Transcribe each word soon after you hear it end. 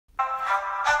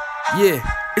Yeah,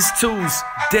 it's 2s-3.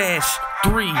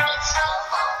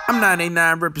 I'm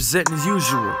 989 representing as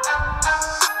usual.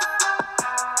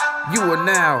 You are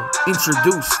now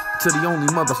introduced to the only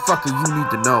motherfucker you need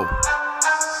to know.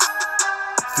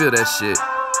 Feel that shit.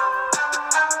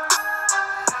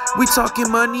 We talking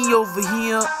money over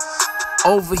here,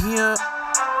 over here,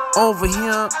 over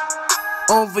here,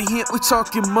 over here. We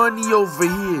talking money over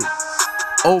here,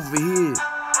 over here,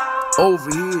 over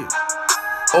here,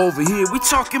 over here. We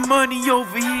talking money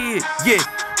over here, yeah,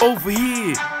 over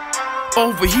here,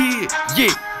 over here,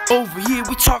 yeah, over here.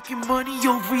 We talking money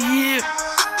over here,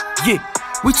 yeah.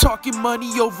 We talking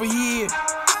money over here.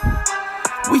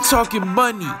 We talking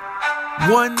money.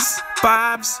 Ones,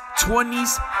 fives,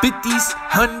 20s, 50s,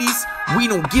 100s. We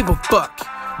don't give a fuck.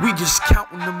 We just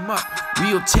counting them up.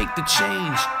 We'll take the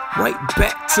change right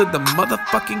back to the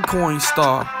motherfucking coin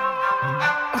star.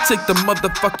 I'll take the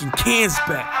motherfucking cans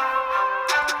back.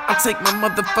 I'll take my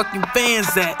motherfucking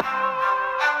fans at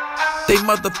they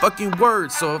motherfucking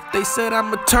words. So if they said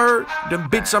I'm a turd, then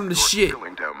bitch I'm the shit.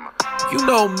 You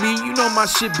know me, you know my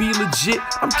shit be legit.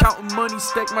 I'm counting money,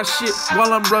 stack my shit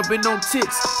while I'm rubbing on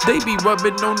tits. They be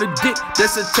rubbing on the dick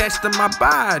that's attached to my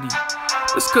body.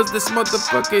 That's cause this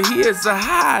motherfucker here is a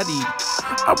hottie.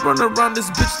 I run around this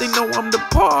bitch, they know I'm the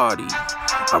party.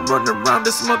 I run around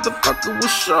this motherfucker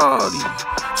with shorty.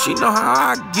 She know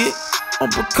how I get on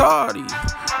Bacardi.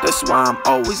 That's why I'm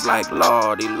always like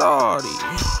Lordy,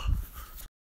 Lordy.